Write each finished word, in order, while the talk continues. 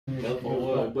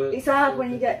It's hard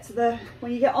when you get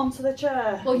onto the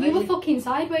chair. Well, you were fucking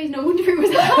sideways, no wonder it was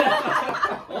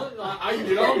hard. I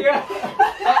you know, yeah.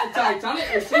 Like the Titanic,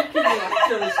 I was sinking, like,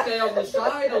 to stay on the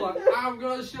side. I'm like, I'm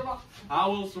gonna survive. I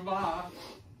will survive.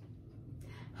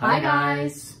 Hi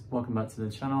guys. Welcome back to the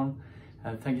channel.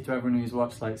 Thank you to everyone who's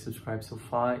watched, subscribed so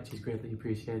far. It is greatly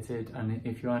appreciated. And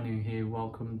if you are new here,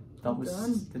 welcome. That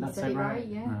was did that say right?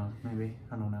 Yeah. No, maybe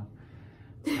I don't know.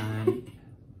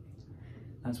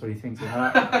 That's what he thinks of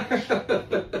that.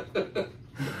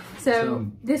 So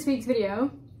this week's video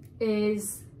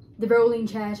is the rolling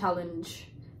chair challenge.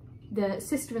 The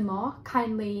sister-in-law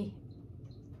kindly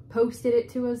posted it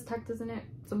to us, tagged us in it,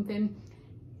 something.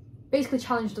 Basically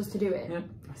challenged us to do it. Yeah.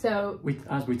 So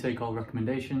as we take all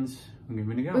recommendations, we're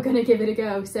giving it a go. We're gonna give it a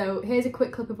go. So here's a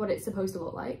quick clip of what it's supposed to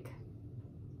look like.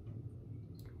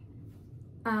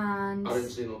 And I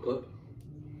didn't see no clip.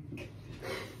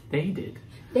 They did.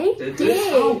 They did.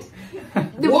 The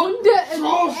What wonder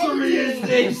sorcery is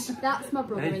this? That's my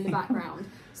brother in the background.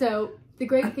 So the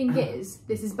great thing is,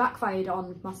 this has backfired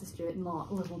on my sister-in-law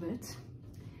a little bit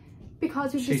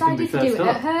because we've decided to do it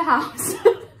at her house.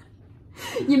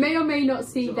 You may or may not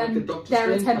see their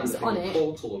attempts on it.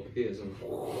 Do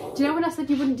you know when I said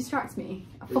you wouldn't distract me?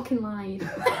 I fucking lied.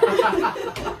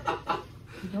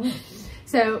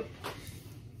 So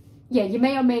yeah, you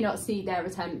may or may not see their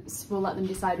attempts. We'll let them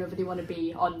decide whether they want to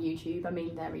be on YouTube. I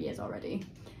mean, there he is already.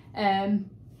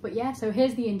 But yeah, so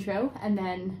here's the intro, and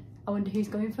then I wonder who's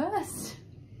going first.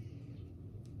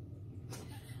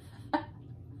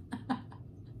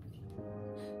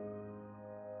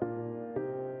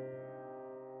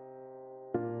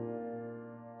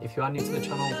 If you are new to the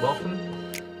channel, welcome,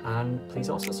 and please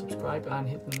also subscribe and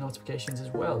hit the notifications as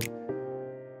well.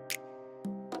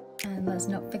 And let's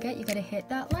not forget, you gotta hit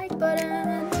that like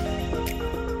button.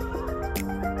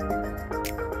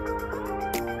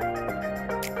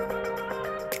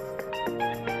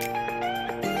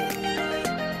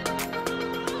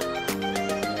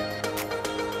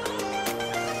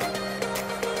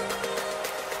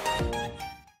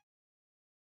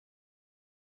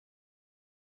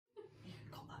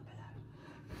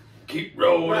 Keep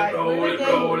rolling, Right,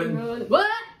 rolling. What?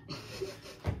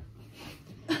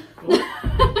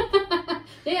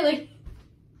 Nearly.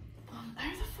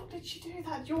 How the fuck did she do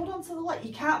that? You hold on to the leg.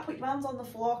 You can't put your hands on the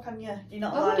floor, can you? You're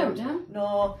not allowed. Oh, I don't know.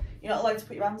 No, you're not allowed to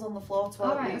put your hands on the floor to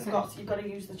help Alright, you. You've got to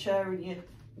use the chair and you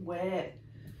weight.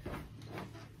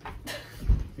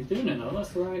 You're doing it now,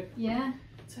 that's right. Yeah.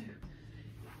 2.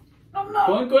 Oh no!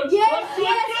 Go on, go on. Yes, go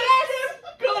on, yes,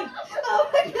 go on. Oh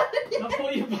my god! Now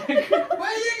pull your back. Where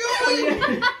are you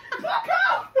going? Fuck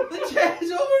off! The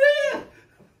chair's over here.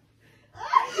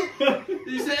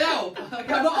 Did you say help? Like,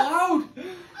 I'm not allowed.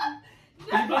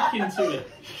 Get back into it.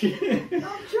 I'm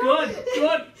Go on, go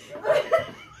on.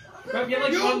 Grab your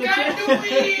legs You around the can't chair. do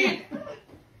it.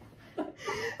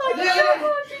 Oh, she's so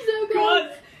good. She's so good. Go on.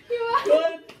 You are. Go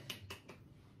on.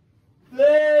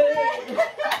 There.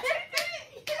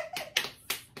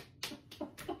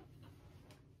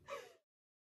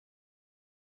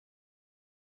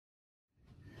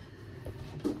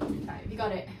 Right, you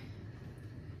got it.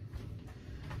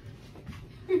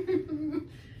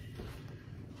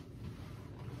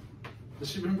 Has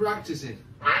she been practicing?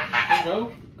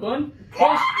 Go. Go on.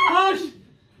 Push. Push.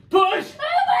 Push.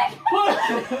 Push.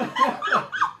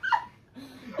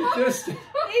 Just. Ely!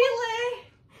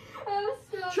 I'm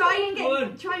so Try and Go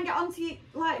on. get onto your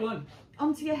Go on.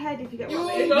 onto your head if you get You one.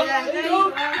 go, Yeah, there there you you go.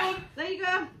 go. There you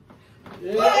go.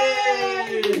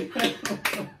 Yay!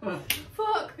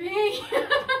 Fuck me.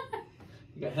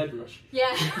 You got a head rush.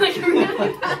 Yeah, like really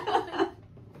bad.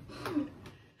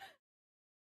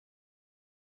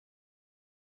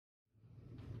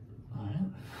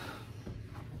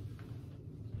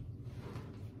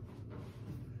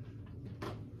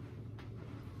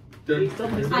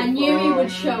 Alright. I knew he would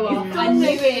show up. I knew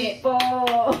it.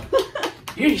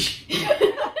 Yeesh.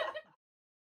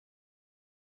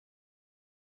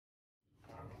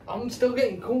 I'm still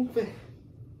getting comfy.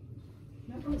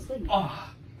 No, don't sleep.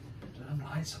 Oh, I'm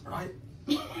right, I'm right.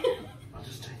 I'll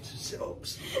just take some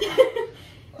sit-ups.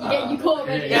 You caught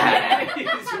already. Yeah,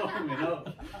 it's warming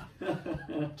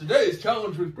up. Today's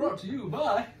challenge was brought to you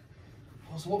by...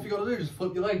 Oh, so what have you got to do? Just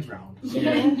flip your legs round?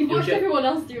 Yeah, you watched everyone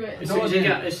else do it. As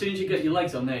soon as you get your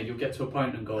legs on there, you'll get to a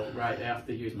point and go, right, I have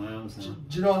to use my arms now.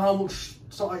 Do you know how much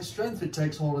strength it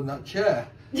takes holding that chair?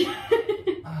 So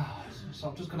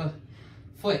I'm just going to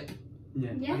flip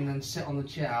and then sit on the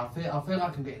chair. I feel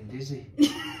like I'm getting dizzy.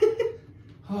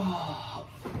 Oh.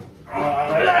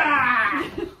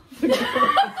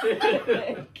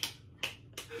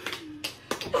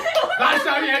 That's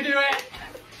how you do it!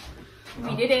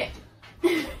 We did it.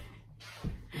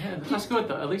 Yeah, that's good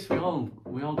though. At least we all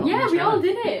got Yeah, we all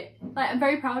did it. Like, I'm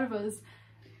very proud of us.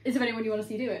 Is there anyone you want to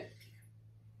see do it?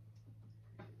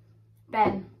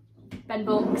 Ben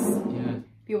Bulks. Yeah.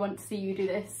 If you want to see you do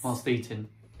this. Whilst eating.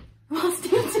 Whilst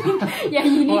eating. Yeah,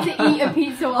 you need to eat a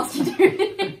pizza whilst you do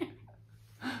it.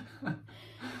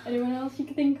 Anyone else you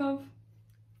can think of?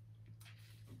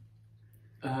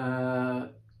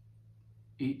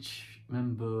 Each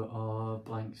member of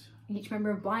blanks. Each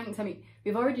member of blanks. I mean,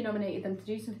 we've already nominated them to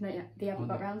do something that they haven't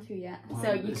got round to yet. Well,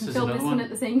 so you can film this one at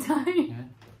the same time. Yeah.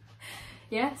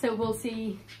 Yeah, so we'll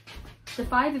see the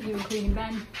 5 of you, including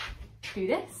Ben, do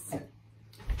this.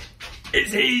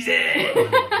 It's easy!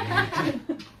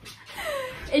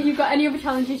 If you've got any other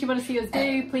challenges you want to see us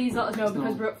do, please let us know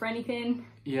because we're up for anything.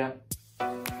 Yeah.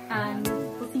 And